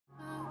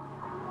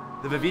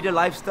the Vivida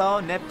Lifestyle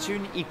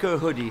Neptune Eco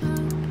Hoodie.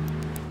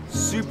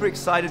 Super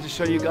excited to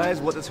show you guys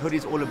what this hoodie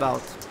is all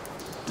about.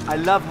 I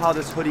love how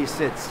this hoodie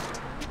sits.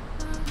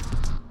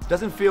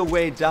 Doesn't feel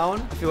weighed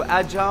down, I feel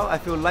agile, I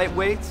feel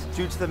lightweight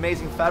due to the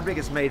amazing fabric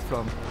it's made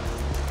from.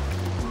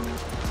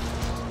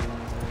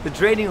 The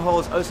draining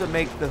holes also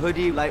make the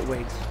hoodie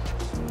lightweight.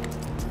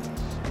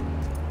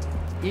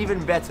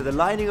 Even better, the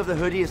lining of the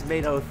hoodie is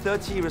made out of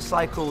 30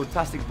 recycled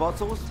plastic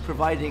bottles,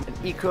 providing an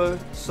eco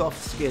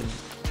soft skin.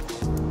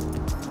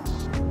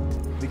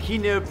 The key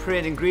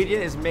neoprene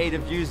ingredient is made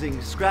of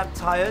using scrap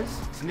tires,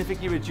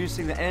 significantly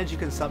reducing the energy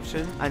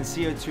consumption and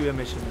CO2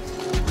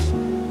 emissions.